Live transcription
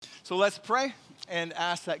So let's pray and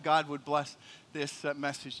ask that God would bless this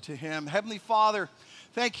message to him. Heavenly Father,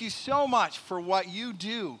 thank you so much for what you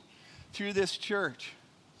do through this church.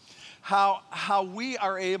 How we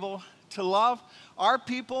are able to love our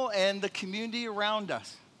people and the community around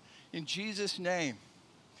us. In Jesus' name.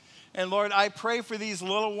 And Lord, I pray for these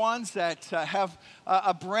little ones that have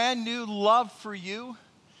a brand new love for you.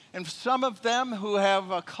 And some of them who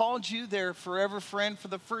have called you their forever friend for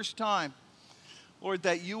the first time. Lord,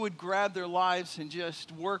 that you would grab their lives and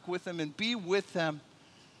just work with them and be with them.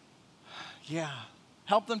 Yeah.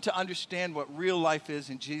 Help them to understand what real life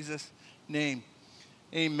is in Jesus' name.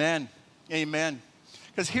 Amen. Amen.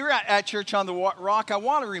 Because here at Church on the Rock, I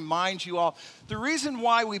want to remind you all, the reason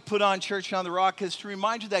why we put on Church on the Rock is to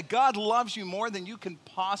remind you that God loves you more than you can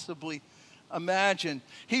possibly imagine.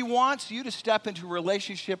 He wants you to step into a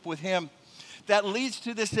relationship with him that leads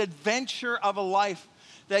to this adventure of a life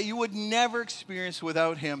that you would never experience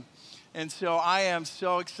without him. And so I am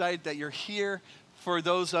so excited that you're here. For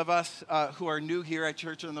those of us who are new here at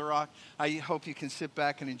Church on the Rock, I hope you can sit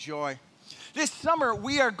back and enjoy. This summer,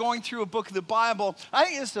 we are going through a book of the Bible. I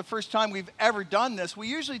think it's the first time we've ever done this. We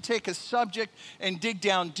usually take a subject and dig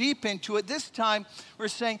down deep into it. This time, we're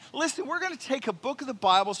saying, listen, we're going to take a book of the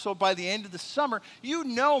Bible so by the end of the summer, you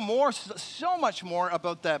know more, so much more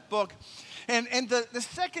about that book. And the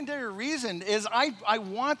secondary reason is I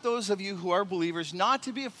want those of you who are believers not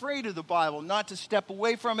to be afraid of the Bible, not to step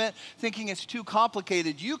away from it thinking it's too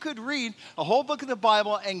complicated. You could read a whole book of the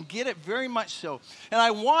Bible and get it very much so. And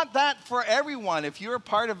I want that for everyone. If you're a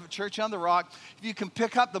part of Church on the Rock, if you can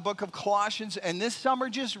pick up the book of Colossians and this summer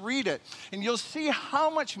just read it. And you'll see how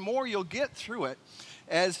much more you'll get through it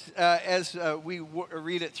as we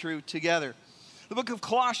read it through together. The book of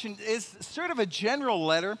Colossians is sort of a general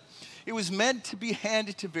letter. It was meant to be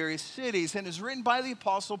handed to various cities and is written by the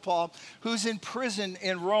Apostle Paul, who's in prison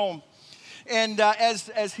in Rome. And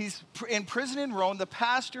as he's in prison in Rome, the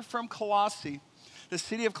pastor from Colossae, the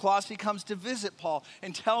city of Colossae, comes to visit Paul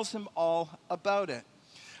and tells him all about it.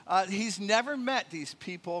 He's never met these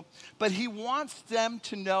people, but he wants them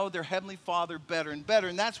to know their Heavenly Father better and better.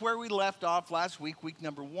 And that's where we left off last week, week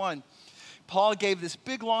number 1. Paul gave this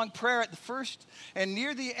big, long prayer at the first, and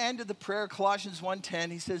near the end of the prayer, Colossians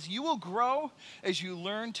 1:10, he says, you will grow as you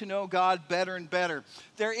learn to know God better and better.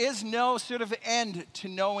 There is no sort of end to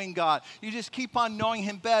knowing God. You just keep on knowing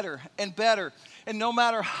him better and better. And no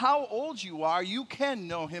matter how old you are, you can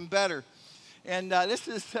know him better. And this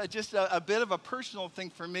is just a bit of a personal thing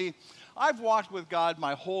for me. I've walked with God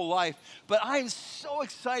my whole life, but I'm so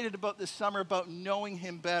excited about this summer about knowing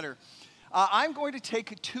him better. I'm going to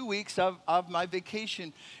take 2 weeks of my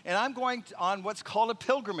vacation, and I'm going on what's called a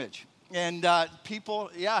pilgrimage. And people,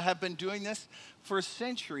 have been doing this for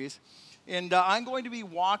centuries. And I'm going to be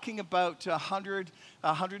walking about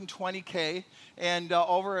 120K and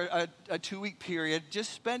over a 2-week period,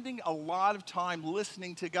 just spending a lot of time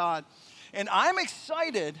listening to God. And I'm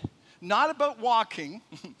excited, not about walking.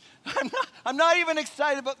 I'm not even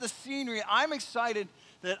excited about the scenery. I'm excited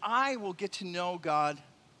that I will get to know God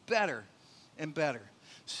better and better.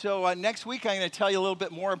 So next week, I'm going to tell you a little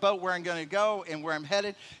bit more about where I'm going to go and where I'm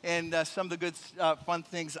headed and some of the good, fun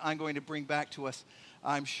things I'm going to bring back to us,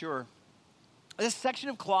 I'm sure. This section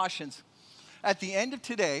of Colossians, at the end of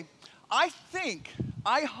today, I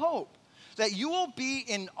hope that you will be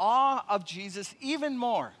in awe of Jesus even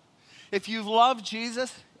more. If you love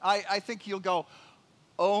Jesus, I think you'll go,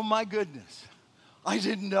 oh my goodness, I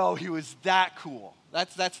didn't know he was that cool.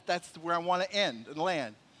 That's where I want to end and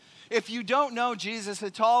land. If you don't know Jesus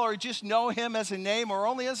at all or just know him as a name or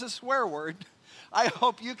only as a swear word, I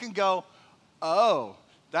hope you can go, oh,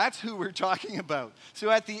 that's who we're talking about. So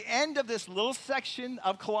at the end of this little section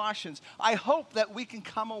of Colossians, I hope that we can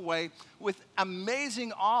come away with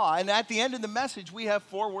amazing awe. And at the end of the message, we have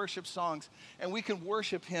 4 worship songs, and we can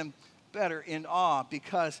worship him better in awe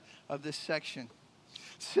because of this section.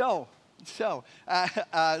 So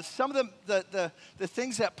some of the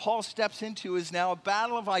things that Paul steps into is now a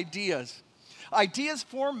battle of ideas. Ideas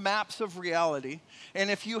form maps of reality,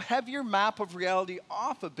 and if you have your map of reality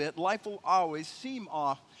off a bit, life will always seem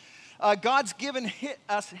off. God's given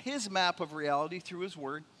us his map of reality through his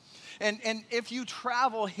word, and if you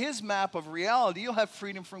travel his map of reality, you'll have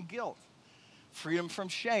freedom from guilt, freedom from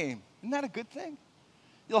shame. Isn't that a good thing?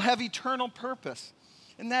 You'll have eternal purpose.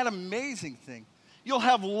 Isn't that an amazing thing? You'll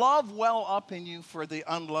have love well up in you for the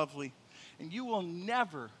unlovely, and you will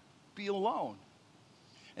never be alone.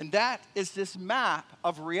 And that is this map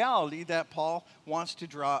of reality that Paul wants to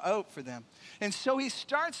draw out for them. And so he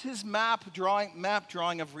starts his map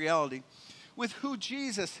drawing of reality with who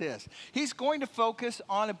Jesus is. He's going to focus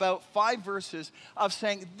on about 5 verses of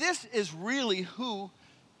saying this is really who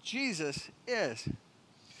Jesus is.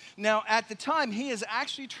 Now, at the time, he is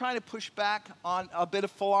actually trying to push back on a bit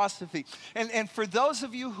of philosophy. And for those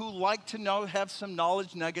of you who like to know, have some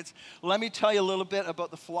knowledge nuggets, let me tell you a little bit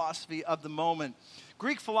about the philosophy of the moment.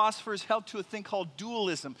 Greek philosophers held to a thing called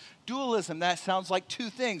dualism. Dualism, that sounds like two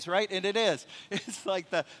things, right? And it is. It's like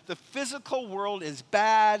the physical world is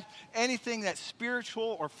bad. Anything that's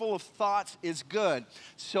spiritual or full of thoughts is good.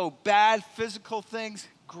 So bad physical things,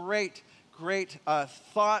 great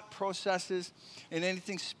thought processes, and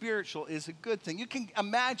anything spiritual is a good thing. You can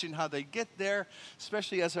imagine how they get there,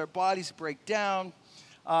 especially as our bodies break down.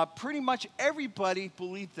 Pretty much everybody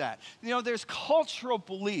believed that. You know, there's cultural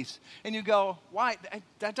beliefs, and you go, why?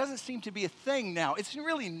 That doesn't seem to be a thing now. It's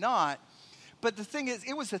really not, but the thing is,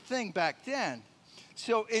 it was a thing back then.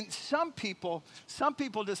 So in some people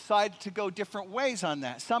decide to go different ways on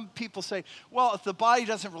that. Some people say, well, if the body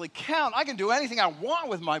doesn't really count, I can do anything I want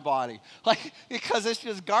with my body, like, because it's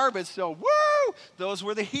just garbage, so woo! Those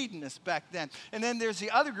were the hedonists back then. And then there's the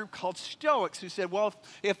other group called Stoics who said, well,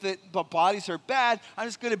 if the bodies are bad, I'm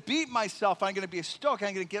just going to beat myself. I'm going to be a Stoic.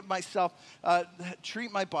 I'm going to get myself,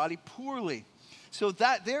 treat my body poorly. So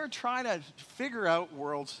that they're trying to figure out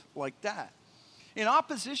worlds like that. In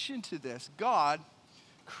opposition to this, God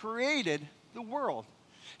created the world,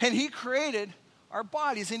 and he created our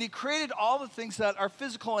bodies, and he created all the things that are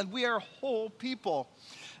physical, and we are whole people.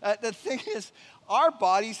 The thing is, our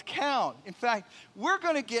bodies count. In fact, we're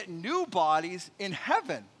going to get new bodies in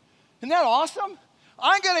heaven. Isn't that awesome?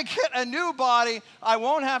 I'm going to get a new body. I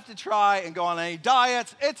won't have to try and go on any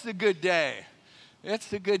diets. It's a good day.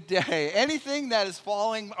 It's a good day. Anything that is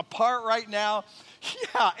falling apart right now,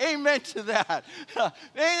 yeah, amen to that.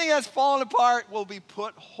 Anything that's fallen apart will be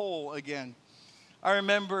put whole again. I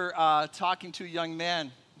remember talking to a young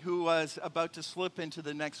man who was about to slip into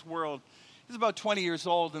the next world. He was about 20 years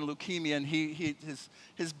old and leukemia, and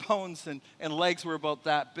his bones and legs were about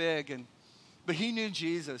that big. But he knew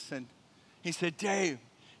Jesus, and he said, Dave,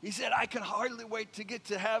 he said, I can hardly wait to get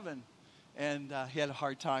to heaven. And he had a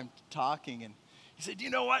hard time talking, and he said,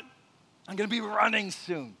 you know what? I'm going to be running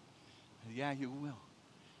soon. Said, yeah, you will.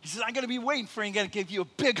 He says, I'm going to be waiting for you. I'm going to give you a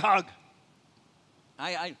big hug.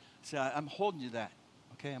 I said, I'm holding you that.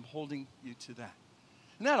 Okay, I'm holding you to that.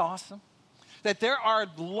 Isn't that awesome? That there are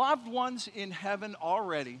loved ones in heaven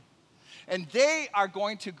already, and they are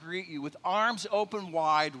going to greet you with arms open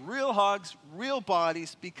wide, real hugs, real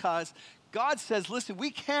bodies, because God says, listen,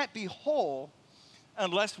 we can't be whole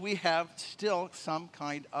unless we have still some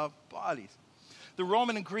kind of bodies. The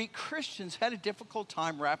Roman and Greek Christians had a difficult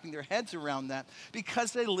time wrapping their heads around that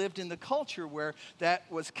because they lived in the culture where that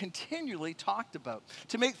was continually talked about.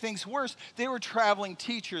 To make things worse, they were traveling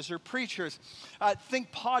teachers or preachers.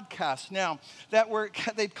 Think podcasts now,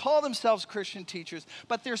 they'd call themselves Christian teachers,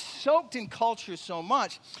 but they're soaked in culture so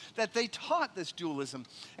much that they taught this dualism.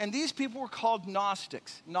 And these people were called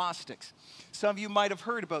Gnostics. Some of you might have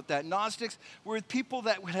heard about that. Gnostics were people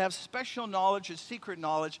that would have special knowledge or secret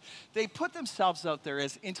knowledge. They put themselves out there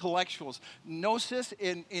as intellectuals. Gnosis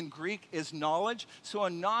in Greek is knowledge, so a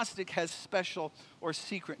Gnostic has special or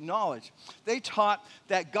secret knowledge. They taught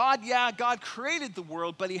that God created the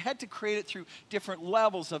world, but he had to create it through different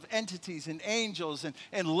levels of entities and angels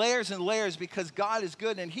and layers because God is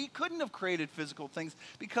good, and he couldn't have created physical things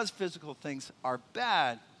because physical things are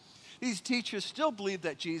bad. These teachers still believe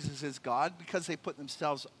that Jesus is God because they put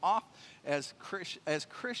themselves off as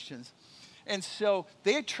Christians. And so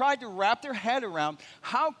they had tried to wrap their head around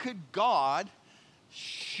how could God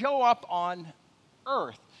show up on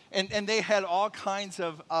earth. And they had all kinds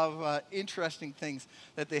of interesting things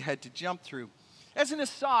that they had to jump through. As an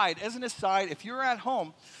aside, if you're at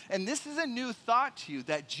home and this is a new thought to you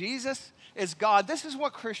that Jesus is God, this is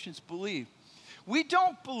what Christians believe. We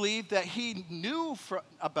don't believe that he knew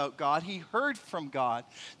about God, he heard from God,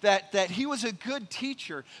 that he was a good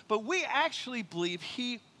teacher, but we actually believe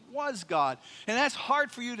he was God. And that's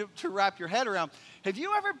hard for you to wrap your head around. Have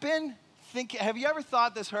you ever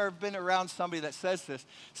thought this or been around somebody that says this?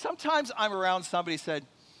 Sometimes I'm around somebody who said,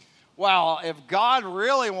 well, if God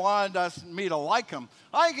really wanted me to like him,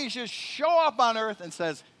 I think he should show up on earth and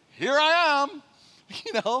says, here I am.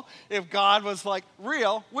 You know, if God was like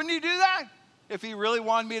real, wouldn't he do that? If he really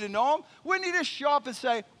wanted me to know him, wouldn't he just show up and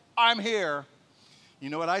say, I'm here? You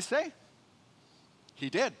know what I say? He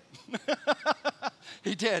did.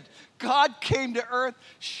 He did. God came to earth,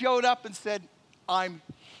 showed up and said, I'm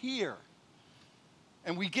here.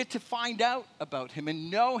 And we get to find out about him and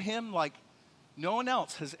know him like no one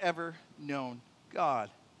else has ever known God.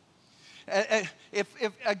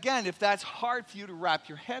 If that's hard for you to wrap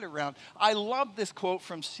your head around, I love this quote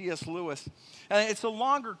from C.S. Lewis. And it's a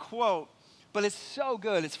longer quote, but it's so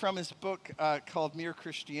good. It's from his book called Mere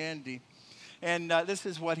Christianity. And this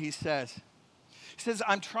is what he says. He says,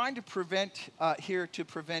 I'm trying to prevent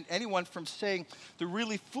anyone from saying the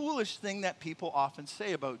really foolish thing that people often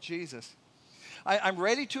say about Jesus. I'm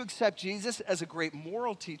ready to accept Jesus as a great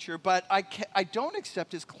moral teacher, but I don't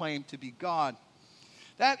accept his claim to be God.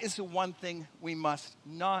 That is the one thing we must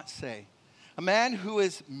not say. A man who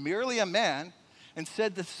is merely a man and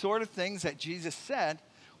said the sort of things that Jesus said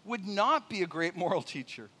would not be a great moral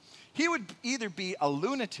teacher. He would either be a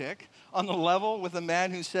lunatic on the level with a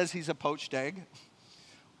man who says he's a poached egg,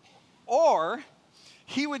 or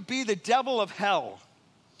he would be the devil of hell.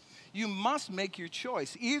 You must make your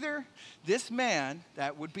choice. Either this man,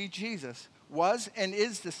 that would be Jesus, was and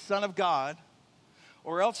is the Son of God,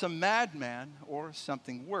 or else a madman or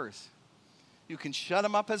something worse. You can shut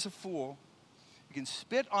him up as a fool, you can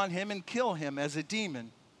spit on him and kill him as a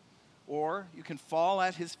demon, or you can fall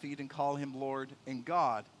at his feet and call him Lord and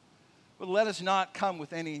God. But let us not come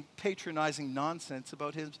with any patronizing nonsense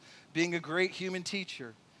about his being a great human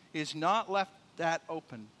teacher. He has not left that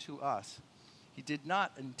open to us. He did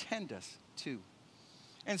not intend us to.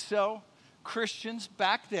 And so, Christians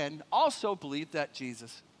back then also believed that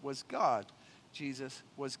Jesus was God. Jesus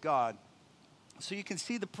was God. So you can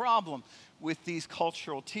see the problem with these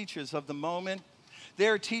cultural teachers of the moment.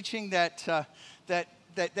 They're teaching that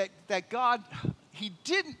God, he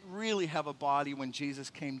didn't really have a body when Jesus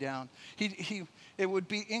came down. It would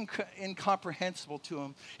be incomprehensible to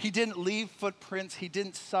him. He didn't leave footprints. He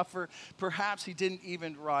didn't suffer. Perhaps he didn't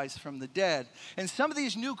even rise from the dead. And some of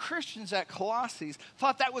these new Christians at Colossae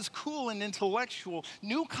thought that was cool and intellectual,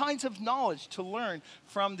 new kinds of knowledge to learn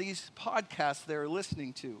from these podcasts they're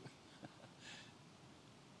listening to.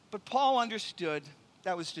 But Paul understood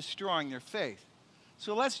that was destroying their faith.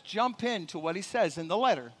 So let's jump into what he says in the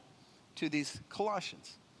letter to these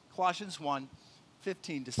Colossians. Colossians 1,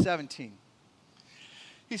 15 to 17.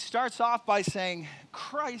 He starts off by saying,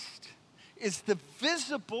 Christ is the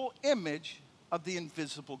visible image of the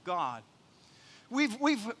invisible God. We've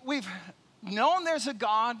known there's a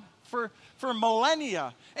God for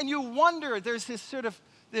millennia, and you wonder, there's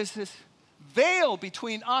this veil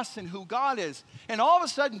between us and who God is. And all of a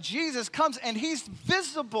sudden, Jesus comes and he's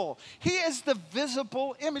visible. He is the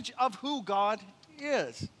visible image of who God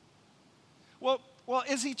is. Well,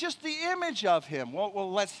 is he just the image of him?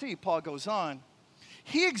 Well, let's see. Paul goes on.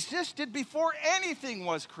 He existed before anything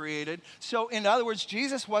was created. So, in other words,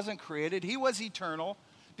 Jesus wasn't created. He was eternal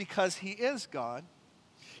because he is God.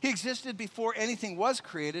 He existed before anything was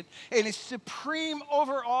created and is supreme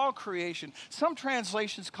over all creation. Some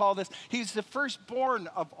translations call this, he's the firstborn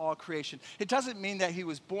of all creation. It doesn't mean that he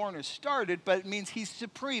was born or started, but it means he's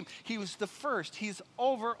supreme. He was the first. He's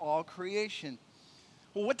over all creation.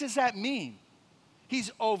 Well, what does that mean? He's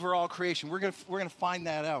over all creation. We're going to find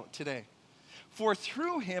that out today. For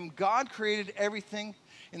through him, God created everything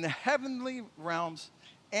in the heavenly realms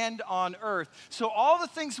and on earth. So all the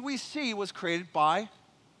things we see was created by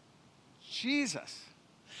Jesus.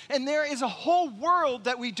 And there is a whole world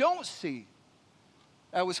that we don't see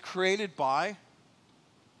that was created by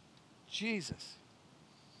Jesus.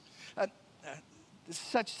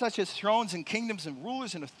 Such as thrones and kingdoms and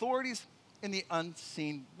rulers and authorities in the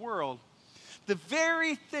unseen world. The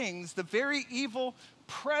very things, the very evil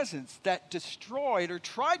presence that destroyed or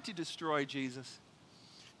tried to destroy Jesus,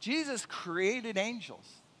 Jesus created angels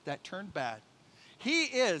that turned bad. He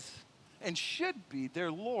is and should be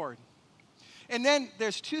their Lord. And then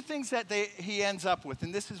there's two things that he ends up with,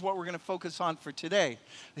 and this is what we're going to focus on for today.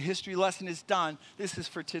 The history lesson is done. This is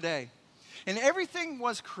for today. And everything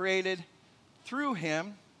was created through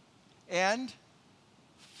him and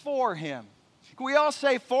for him. Can we all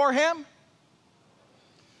say for him?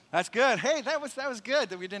 That's good. Hey, that was good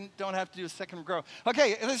that we don't have to do a second row.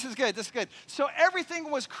 Okay, this is good. So everything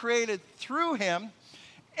was created through him,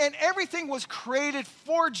 and everything was created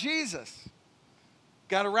for Jesus.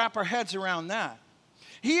 Got to wrap our heads around that.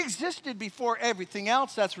 He existed before everything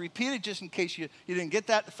else. That's repeated just in case you didn't get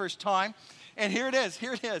that the first time. And here it is.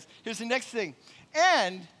 Here's the next thing.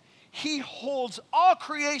 And he holds all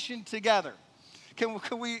creation together.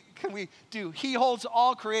 Can we do? He holds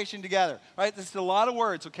all creation together, right? This is a lot of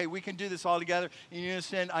words. Okay, we can do this all together in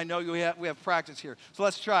unison. I know we have practice here. So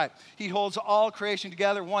let's try it. He holds all creation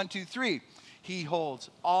together. 1, 2, 3. He holds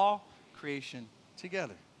all creation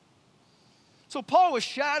together. So Paul was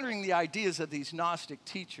shattering the ideas of these Gnostic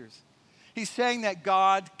teachers. He's saying that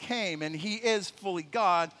God came and he is fully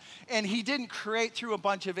God, and he didn't create through a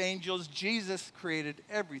bunch of angels. Jesus created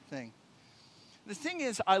everything. the thing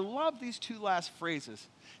is, I love these two last phrases.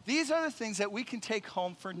 These are the things that we can take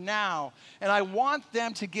home for now, and I want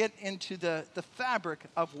them to get into the fabric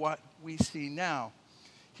of what we see now.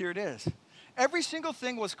 Here it is. Every single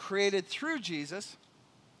thing was created through Jesus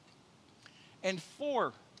and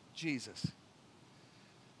for Jesus.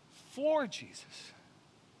 For Jesus.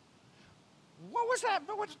 What was that?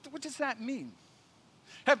 What does that mean?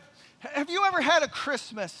 Have you ever had a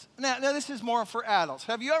Christmas? Now, this is more for adults.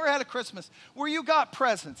 Have you ever had a Christmas where you got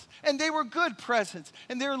presents, and they were good presents,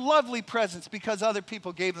 and they were lovely presents because other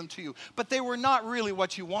people gave them to you, but they were not really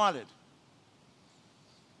what you wanted?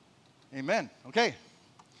 Amen. Okay.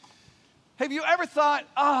 Have you ever thought,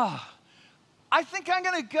 I think I'm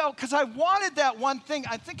going to go, because I wanted that one thing.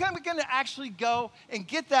 I think I'm going to actually go and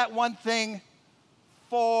get that one thing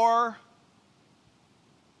for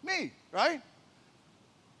me, right?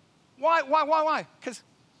 Why? Because,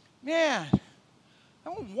 man,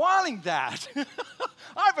 I've been wanting that.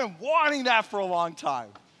 I've been wanting that for a long time.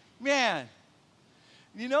 Man,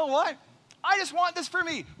 you know what? I just want this for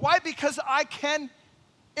me. Why? Because I can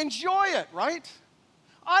enjoy it, right?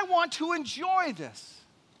 I want to enjoy this.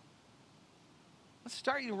 Let's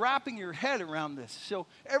start wrapping your head around this. So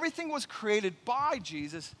everything was created by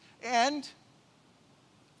Jesus and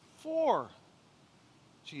for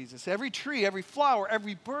Jesus. Every tree, every flower,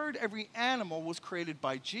 every bird, every animal was created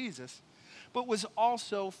by Jesus, but was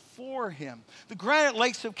also for him. The granite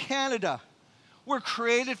lakes of Canada were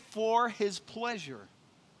created for his pleasure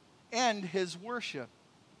and his worship.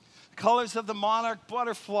 The colors of the monarch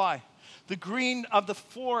butterfly, the green of the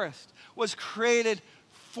forest, was created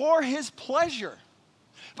for his pleasure,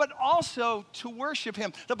 but also to worship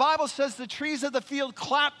him. The Bible says the trees of the field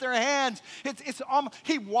clapped their hands.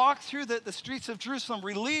 He walked through the streets of Jerusalem,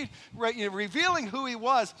 revealing who he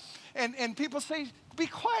was. And people say, be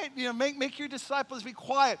quiet, make your disciples be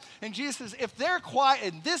quiet. And Jesus says, if they're quiet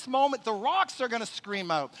in this moment, the rocks are going to scream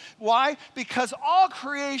out. Why? Because all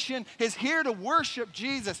creation is here to worship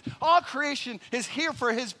Jesus. All creation is here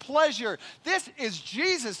for his pleasure. This is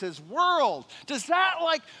Jesus' world. Does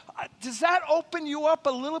that open you up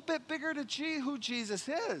a little bit bigger to who Jesus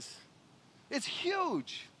is? It's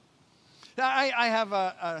huge. Now, I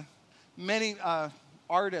have many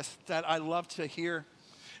artists that I love to hear.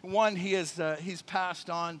 One, he's passed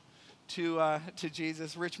on to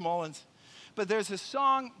Jesus, Rich Mullins. But there's a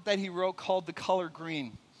song that he wrote called The Color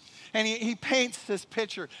Green. And he paints this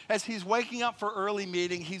picture. As he's waking up for early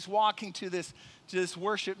meeting, he's walking to this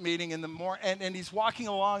worship meeting in the morning, and he's walking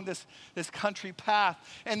along this country path.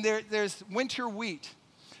 And there's winter wheat.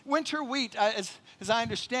 Winter wheat, as I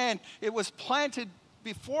understand, it was planted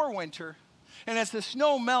before winter. And as the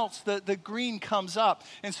snow melts, the green comes up.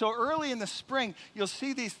 And so early in the spring, you'll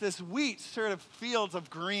see this wheat sort of fields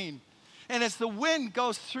of green. And as the wind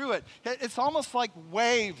goes through it, it's almost like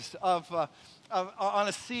waves on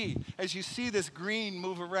a sea as you see this green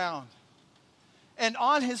move around. And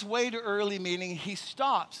on his way to early meeting, he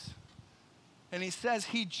stops. And he says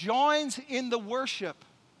he joins in the worship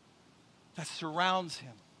that surrounds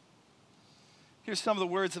him. Here's some of the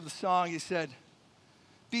words of the song. He said,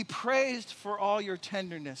 be praised for all your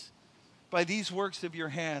tenderness by these works of your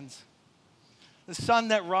hands. The sun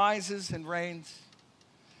that rises and rains,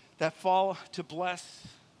 that fall to bless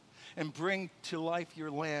and bring to life your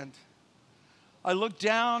land. I look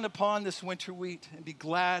down upon this winter wheat and be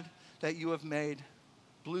glad that you have made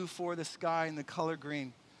blue for the sky and the color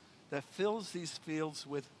green that fills these fields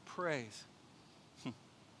with praise.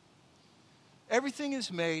 Everything is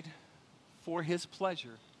made for his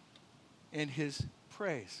pleasure and his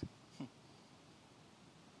praise.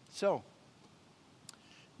 So,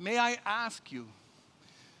 may I ask you,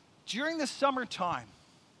 during the summertime,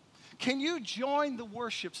 can you join the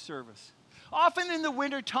worship service? Often in the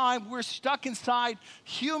wintertime, we're stuck inside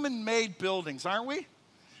human-made buildings, aren't we?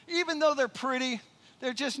 Even though they're pretty,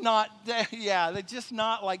 they're just not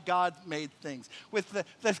like God-made things. With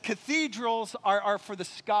the cathedrals are for the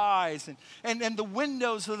skies and the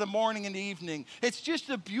windows of the morning and evening. It's just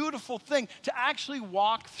a beautiful thing to actually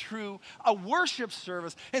walk through a worship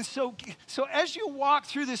service. And so as you walk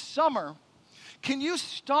through this summer, can you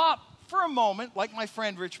stop for a moment, like my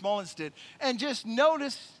friend Rich Mullins did, and just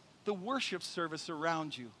notice the worship service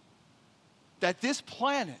around you? That this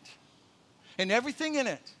planet and everything in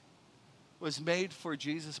it was made for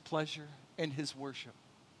Jesus' pleasure and his worship.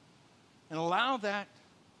 And allow that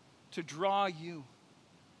to draw you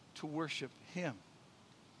to worship him.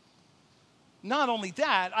 Not only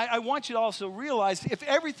that, I want you to also realize if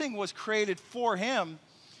everything was created for him,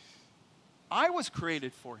 I was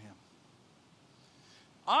created for him.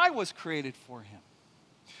 I was created for him.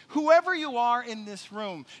 Whoever you are in this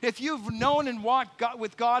room, if you've known and walked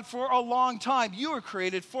with God for a long time, you were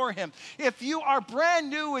created for him. If you are brand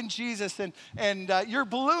new in Jesus and your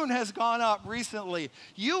balloon has gone up recently,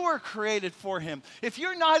 you were created for him. If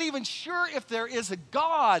you're not even sure if there is a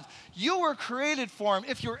God, you were created for him.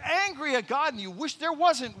 If you're angry at God and you wish there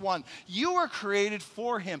wasn't one, you were created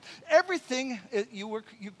for him. Everything, you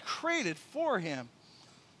created for him.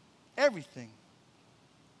 Everything.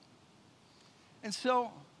 And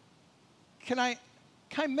so, can I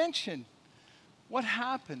mention what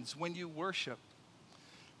happens when you worship?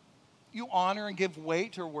 You honor and give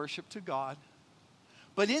weight or worship to God.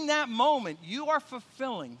 But in that moment, you are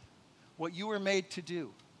fulfilling what you were made to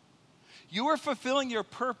do. You are fulfilling your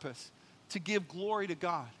purpose to give glory to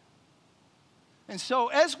God. And so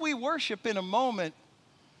as we worship in a moment,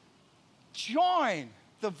 join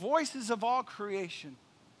the voices of all creation.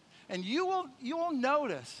 And you will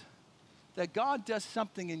notice that God does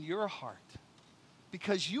something in your heart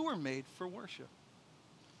because you were made for worship.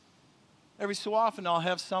 Every so often I'll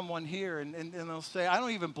have someone here and they'll say, I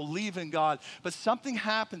don't even believe in God, but something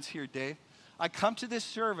happens here, Dave. I come to this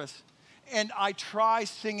service and I try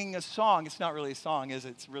singing a song. It's not really a song, is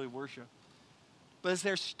it? It's really worship. But as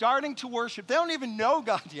they're starting to worship, they don't even know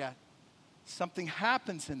God yet. Something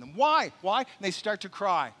happens in them. Why? And they start to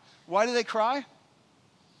cry. Why do they cry?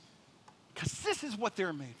 Because this is what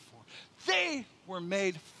they're made for. They were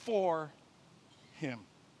made for him.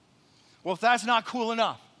 Well, if that's not cool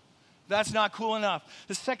enough, the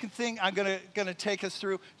second thing I'm gonna take us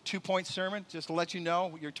through, 2-point sermon, just to let you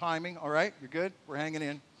know your timing, all right? You're good? We're hanging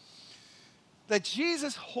in. That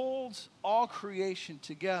Jesus holds all creation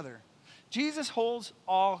together. Jesus holds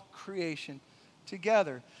all creation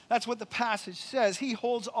together. That's what the passage says. He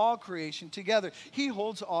holds all creation together. He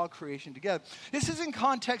holds all creation together. This is in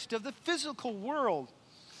context of the physical world.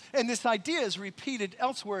 And this idea is repeated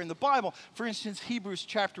elsewhere in the Bible. For instance, Hebrews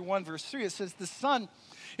chapter 1, verse 3, it says, the sun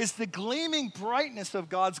is the gleaming brightness of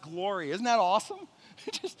God's glory. Isn't that awesome?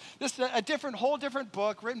 Just a whole different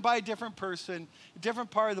book written by a different person, a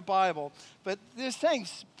different part of the Bible. But they're saying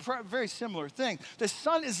a very similar thing. The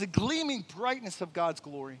sun is the gleaming brightness of God's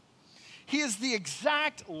glory. He is the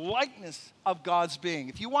exact likeness of God's being.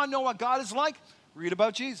 If you want to know what God is like, read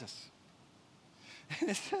about Jesus. And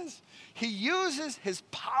it says, he uses his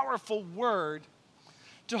powerful word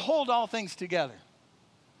to hold all things together.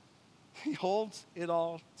 He holds it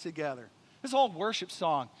all together. This old worship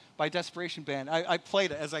song by Desperation Band. I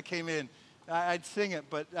played it as I came in. I'd sing it,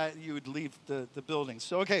 but you would leave the building.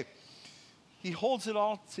 So, okay, he holds it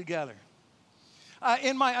all together.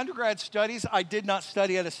 In my undergrad studies, I did not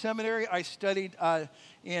study at a seminary. I studied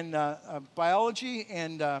in biology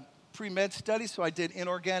and pre-med studies, so I did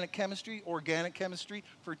inorganic chemistry, organic chemistry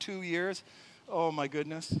for 2 years. Oh, my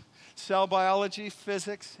goodness. Cell biology,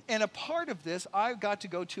 physics. And a part of this, I got to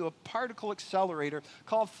go to a particle accelerator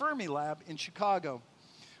called Fermilab in Chicago.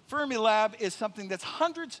 Fermilab is something that's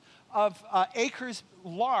hundreds of acres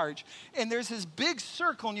large, and there's this big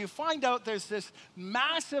circle, and you find out there's this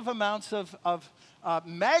massive amounts of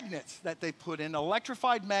magnets that they put in,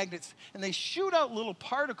 electrified magnets, and they shoot out little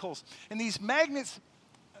particles, and these magnets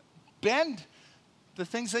bend the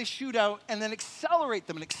things they shoot out and then accelerate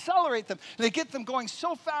them, and they get them going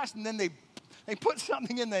so fast, and then they put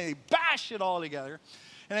something in there, they bash it all together,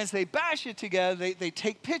 and as they bash it together, they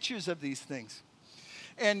take pictures of these things.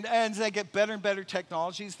 And as they get better and better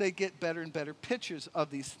technologies, they get better and better pictures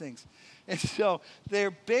of these things. And so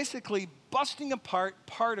they're basically busting apart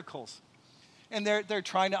particles. And they're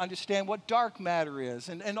trying to understand what dark matter is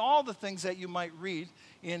and all the things that you might read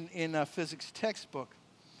in a physics textbook.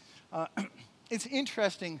 It's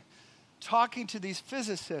interesting talking to these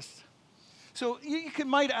physicists. So you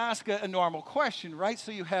might ask a normal question, right?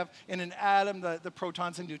 So you have in an atom the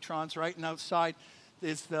protons and neutrons, right? And outside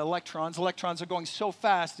is the electrons. Electrons are going so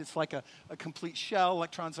fast, it's like a complete shell.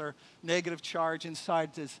 Electrons are negative charge.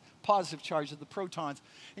 Inside is positive charge of the protons.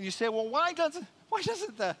 And you say, well, why doesn't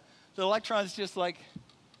the electrons just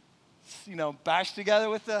bash together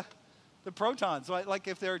with the protons? Like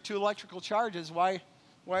if there are two electrical charges, why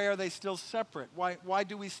are they still separate? Why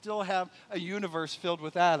do we still have a universe filled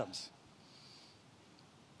with atoms?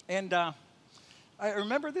 And I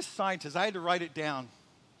remember this scientist. I had to write it down.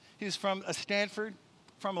 He was from Stanford,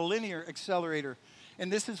 from a linear accelerator.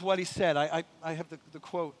 And this is what he said. I have the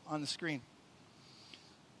quote on the screen.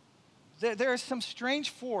 There is some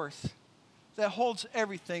strange force that holds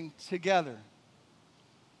everything together.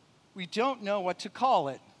 We don't know what to call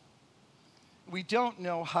it. We don't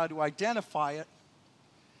know how to identify it.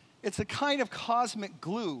 It's a kind of cosmic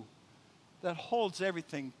glue that holds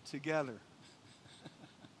everything together.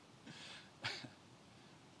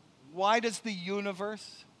 Why does the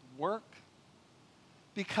universe work?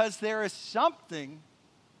 Because there is something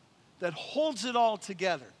that holds it all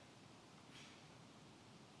together.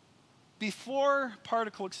 Before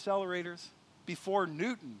particle accelerators, before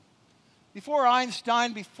Newton, before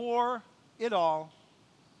Einstein, before it all,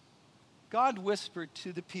 God whispered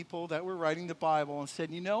to the people that were writing the Bible and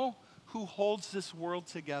said, you know who holds this world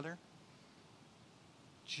together?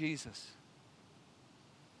 Jesus.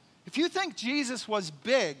 If you think Jesus was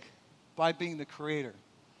big by being the creator,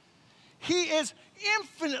 he is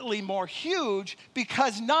infinitely more huge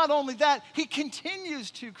because not only that, he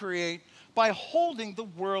continues to create by holding the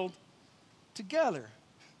world together.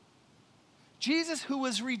 Jesus, who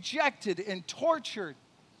was rejected and tortured,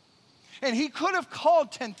 and he could have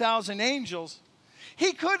called 10,000 angels.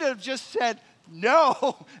 He could have just said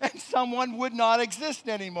no, and someone would not exist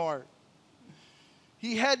anymore.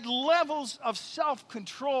 He had levels of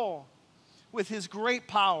self-control with his great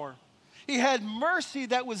power. He had mercy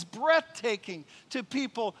that was breathtaking to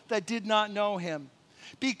people that did not know him,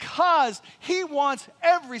 because he wants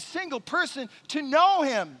every single person to know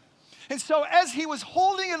him. And so as he was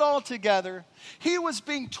holding it all together, he was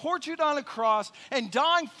being tortured on a cross and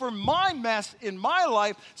dying for my mess in my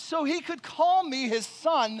life so he could call me his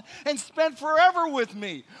son and spend forever with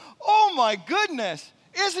me. Oh my goodness,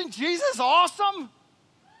 isn't Jesus awesome?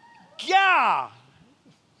 Yeah.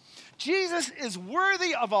 Jesus is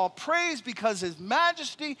worthy of all praise because his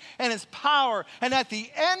majesty and his power. And at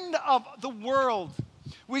the end of the world,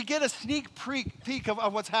 we get a sneak peek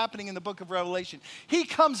of what's happening in the book of Revelation. He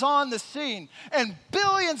comes on the scene, and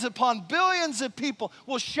billions upon billions of people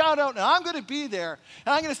will shout out, and I'm going to be there,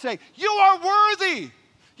 and I'm going to say, you are worthy.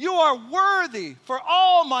 You are worthy for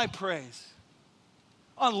all my praise.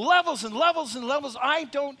 On levels and levels and levels I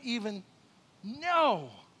don't even know.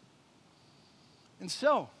 And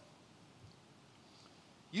so,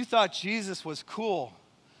 you thought Jesus was cool,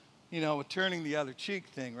 with turning the other cheek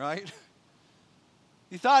thing, right?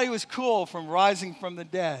 You thought he was cool from rising from the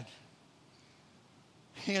dead.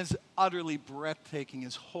 He is utterly breathtaking,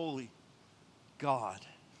 is holy God.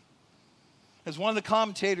 As one of the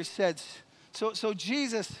commentators said, so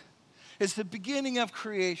Jesus is the beginning of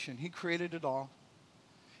creation. He created it all.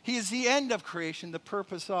 He is the end of creation, the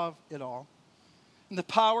purpose of it all. And the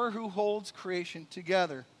power who holds creation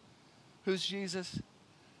together. Who's Jesus?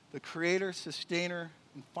 The creator, sustainer,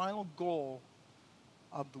 and final goal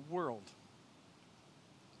of the world.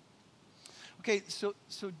 Okay, so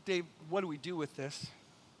Dave, what do we do with this?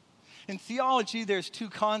 In theology, there's two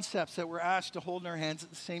concepts that we're asked to hold in our hands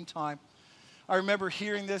at the same time. I remember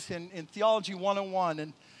hearing this in Theology 101,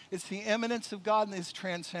 and it's the immanence of God and his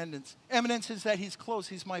transcendence. Immanence is that he's close,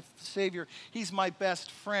 he's my Savior, he's my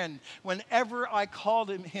best friend. Whenever I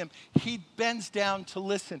called him, he bends down to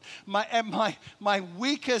listen. My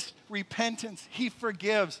weakest repentance, he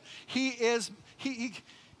forgives. He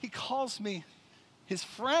calls me his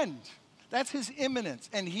friend. That's his immanence,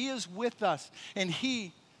 and he is with us, and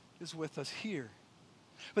he is with us here.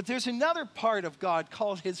 But there's another part of God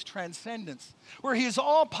called his transcendence, where he is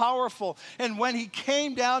all-powerful, and when he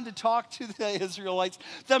came down to talk to the Israelites,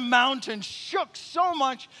 the mountain shook so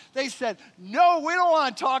much, they said, no, we don't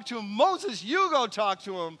want to talk to him. Moses, you go talk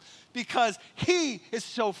to him, because he is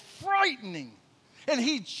so frightening. And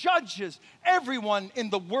he judges everyone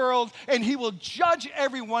in the world, and he will judge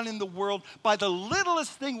everyone in the world by the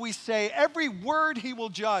littlest thing we say. Every word he will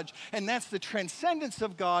judge, and that's the transcendence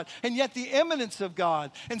of God, and yet the immanence of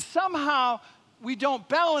God. And somehow we don't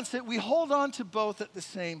balance it. We hold on to both at the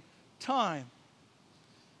same time.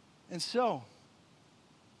 And so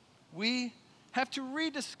we have to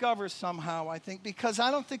rediscover somehow, I think, because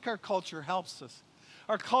I don't think our culture helps us.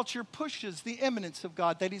 Our culture pushes the immanence of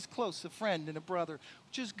God, that he's close, a friend and a brother,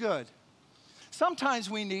 which is good. Sometimes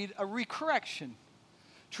we need a recorrection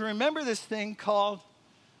to remember this thing called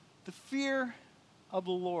the fear of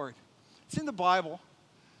the Lord. It's in the Bible.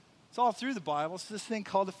 It's all through the Bible. It's this thing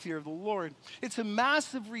called the fear of the Lord. It's a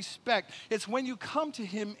massive respect. It's when you come to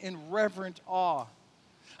him in reverent awe.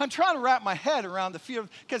 I'm trying to wrap my head around the fear,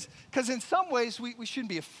 because in some ways we shouldn't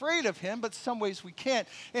be afraid of him, but some ways we can't.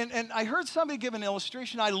 And I heard somebody give an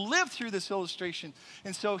illustration. I lived through this illustration,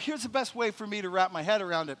 and so here's the best way for me to wrap my head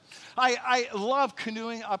around it. I love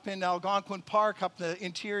canoeing up in Algonquin Park, up the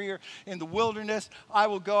interior in the wilderness. I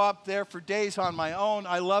will go up there for days on my own.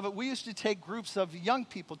 I love it. We used to take groups of young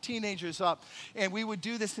people, teenagers up, and we would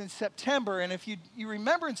do this in September. And if you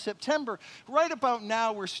remember in September, right about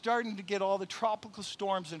now, we're starting to get all the tropical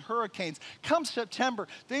storms storms and hurricanes. Come September,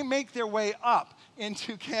 they make their way up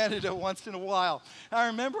into Canada once in a while. And I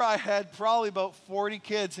remember I had probably about 40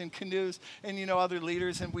 kids in canoes and, other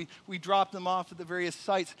leaders, and we dropped them off at the various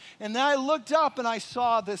sites. And then I looked up and I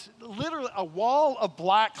saw this, literally a wall of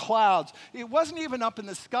black clouds. It wasn't even up in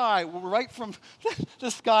the sky. Right from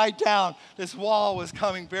the sky down, this wall was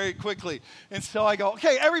coming very quickly. And so I go,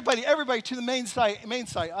 okay, everybody to the main site.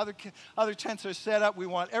 Other tents are set up. We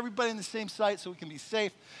want everybody in the same site so we can be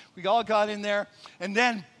safe. We all got in there, and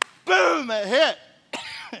then, boom, it hit.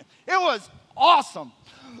 It was awesome.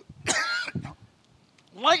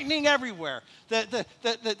 Lightning everywhere. The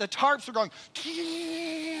tarps were going,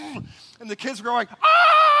 and the kids were going,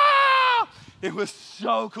 ah! It was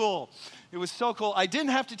so cool. It was so cool. I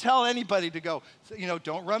didn't have to tell anybody to go,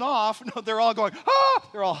 don't run off. No, they're all going, ah!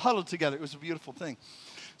 They're all huddled together. It was a beautiful thing.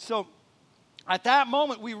 So at that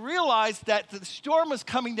moment, we realized that the storm was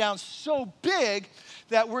coming down so big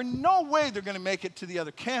that we're no way they're going to make it to the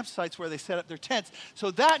other campsites where they set up their tents.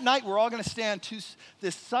 So that night, we're all going to stand to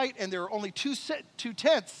this site, and there are only two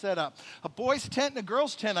tents set up, a boys' tent and a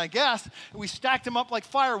girls' tent, I guess. And we stacked them up like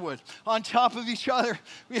firewood on top of each other.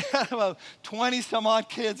 We had about 20-some-odd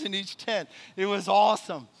kids in each tent. It was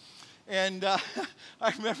awesome. And I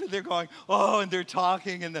remember they're going, oh, and they're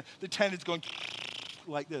talking, and the tent is going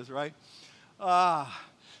like this, right?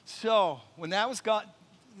 So when that was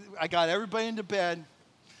I got everybody into bed.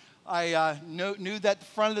 I knew that the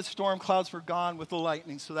front of the storm clouds were gone with the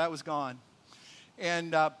lightning, so that was gone.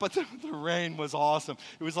 And but the rain was awesome.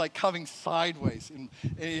 It was like coming sideways,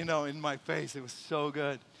 in my face. It was so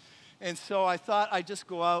good. And so I thought I'd just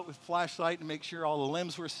go out with flashlight and make sure all the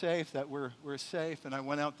limbs were safe, that we're safe. And I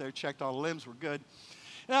went out there, checked all the limbs were good.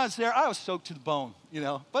 And I was there. I was soaked to the bone,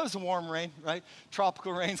 but it was a warm rain, right?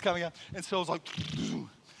 Tropical rain's coming up. And so it was like,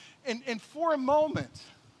 and for a moment,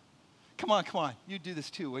 come on, you'd do this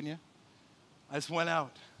too, wouldn't you? I just went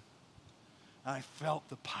out, and I felt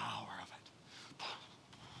the power of it.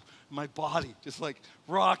 My body just like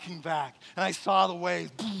rocking back, and I saw the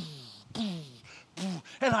waves,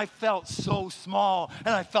 and I felt so small,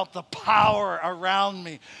 and I felt the power around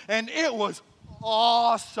me, and it was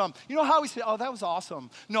awesome. You know how we say, oh, that was awesome?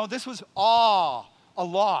 No, this was a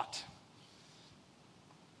lot.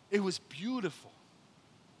 It was beautiful.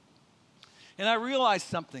 And I realized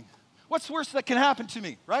something. What's the worst that can happen to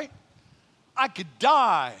me, right? I could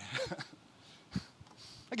die.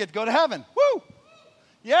 I get to go to heaven. Woo!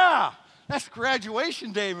 Yeah, that's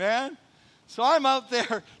graduation day, man. So I'm out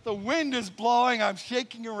there, the wind is blowing, I'm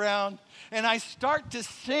shaking around, and I start to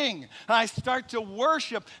sing, and I start to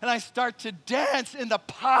worship, and I start to dance in the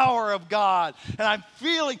power of God. And I'm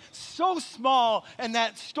feeling so small, and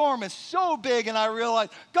that storm is so big, and I realize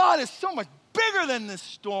God is so much bigger than this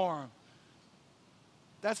storm.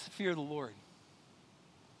 That's the fear of the Lord.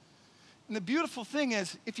 And the beautiful thing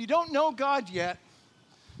is, if you don't know God yet,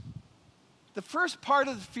 the first part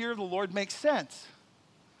of the fear of the Lord makes sense.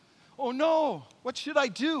 Oh no, what should I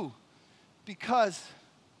do? Because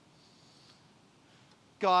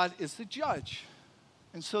God is the judge.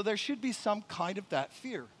 And so there should be some kind of that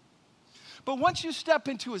fear. But once you step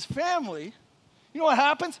into his family, you know what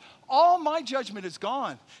happens? All my judgment is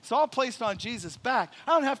gone. It's all placed on Jesus' back.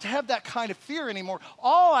 I don't have to have that kind of fear anymore.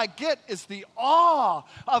 All I get is the awe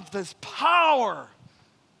of this power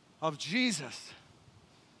of Jesus.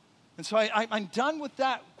 And so I'm done with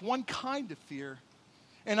that one kind of fear,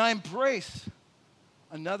 and I embrace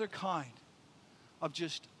another kind of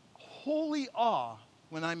just holy awe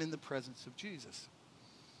when I'm in the presence of Jesus.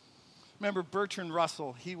 Remember Bertrand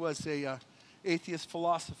Russell? He was a atheist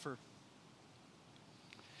philosopher.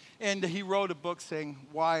 And he wrote a book saying,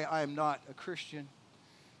 Why I Am Not a Christian.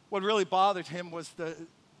 What really bothered him was the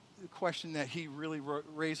question that he really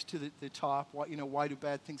raised to the top. Why do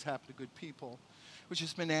bad things happen to good people? Which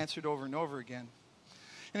has been answered over and over again.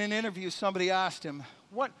 In an interview, somebody asked him,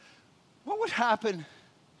 what would happen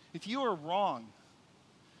if you were wrong?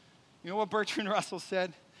 You know what Bertrand Russell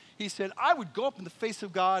said? He said, I would go up in the face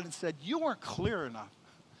of God and said, you weren't clear enough.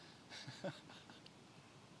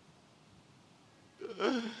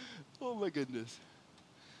 Oh my goodness.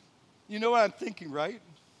 You know what I'm thinking, right?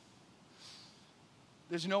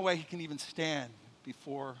 There's no way he can even stand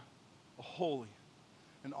before a holy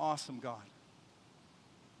and awesome God.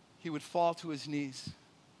 He would fall to his knees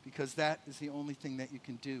because that is the only thing that you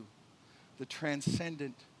can do. The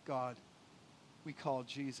transcendent God we call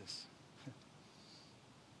Jesus.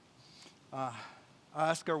 I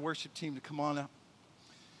ask our worship team to come on up.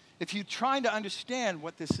 If you're trying to understand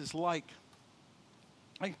what this is like,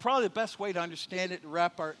 I think probably the best way to understand it, to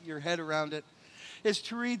wrap your head around it, is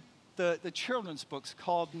to read the children's books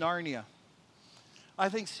called Narnia. I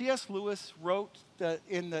think C.S. Lewis wrote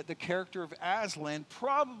in the character of Aslan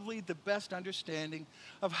probably the best understanding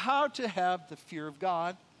of how to have the fear of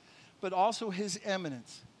God, but also his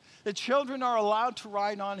eminence. The children are allowed to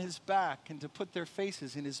ride on his back and to put their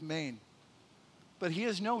faces in his mane. But he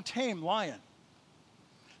is no tame lion.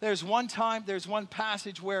 There's one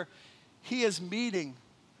passage where he is meeting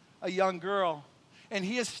a young girl, and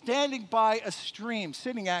he is standing by a stream,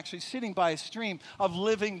 sitting by a stream of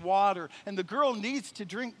living water. And the girl needs to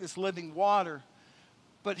drink this living water,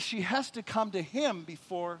 but she has to come to him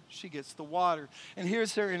before she gets the water. And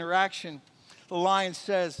here's their interaction. The lion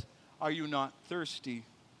says, "Are you not thirsty?"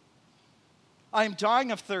 "I am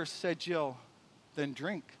dying of thirst," said Jill. "Then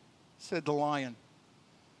drink," said the lion.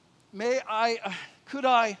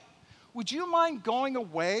 Would you mind going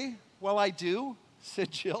away while I do?"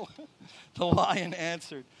 said Jill. The lion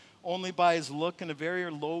answered, only by his look and a very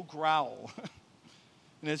low growl.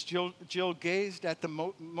 And as Jill gazed at the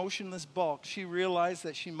motionless bulk, she realized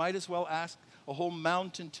that she might as well ask a whole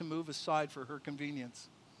mountain to move aside for her convenience.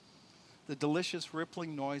 The delicious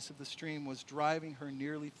rippling noise of the stream was driving her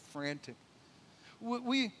nearly frantic.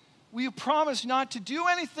 Will you promise not to do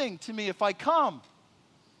anything to me if I come?"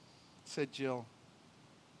 said Jill.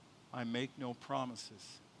 "I make no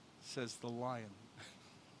promises," says the lion.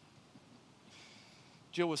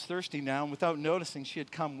 Jill was thirsty now, and without noticing, she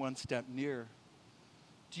had come one step nearer.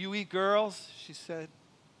 "Do you eat girls?" she said.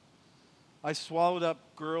 "I swallowed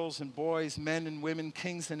up girls and boys, men and women,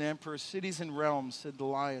 kings and emperors, cities and realms," said the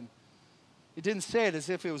lion. It didn't say it as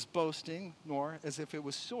if it was boasting, nor as if it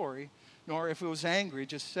was sorry, nor if it was angry,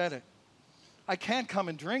 just said it. "I can't come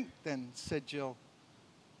and drink then," said Jill.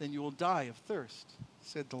 "Then you will die of thirst,"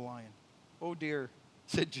 said the lion. "Oh dear,"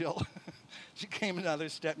 said Jill. She came another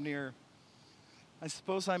step nearer. "I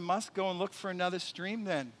suppose I must go and look for another stream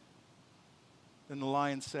then." Then the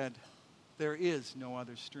lion said, "There is no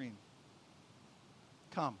other stream.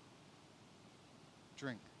 Come,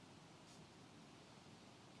 drink."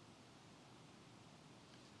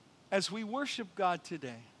 As we worship God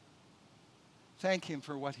today, thank him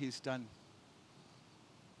for what he's done.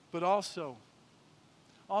 But also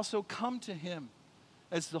come to him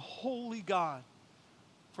as the holy God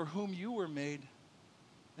for whom you were made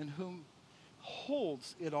and whom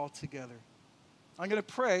holds it all together. I'm going to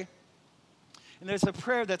pray, and there's a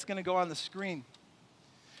prayer that's going to go on the screen.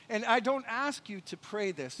 And I don't ask you to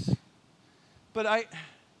pray this, but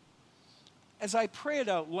as I pray it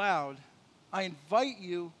out loud, I invite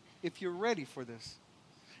you, if you're ready for this.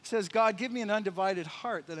 It says, "God, give me an undivided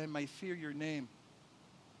heart that I might fear your name.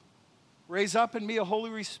 Raise up in me a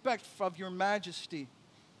holy respect of your majesty,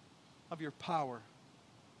 of your power."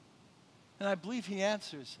 And I believe he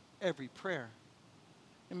answers every prayer.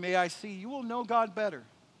 And may I see you will know God better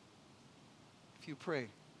if you pray.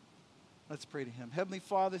 Let's pray to him. Heavenly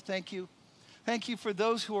Father, thank you. Thank you for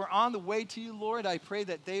those who are on the way to you, Lord. I pray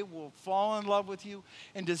that they will fall in love with you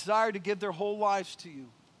and desire to give their whole lives to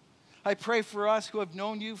you. I pray for us who have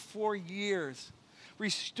known you for years.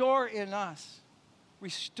 Restore in us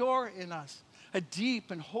a deep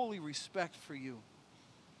and holy respect for you.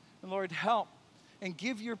 And Lord, help and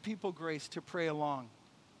give your people grace to pray along.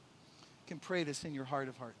 You can pray this in your heart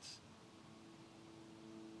of hearts.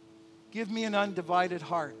 Give me an undivided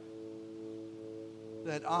heart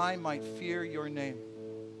that I might fear your name.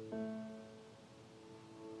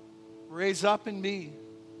 Raise up in me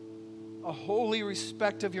a holy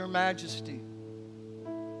respect of your majesty,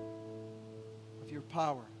 of your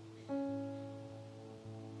power.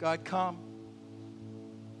 God, come,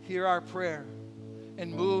 hear our prayer,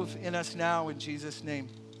 and move in us now in Jesus' name.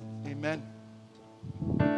 Amen.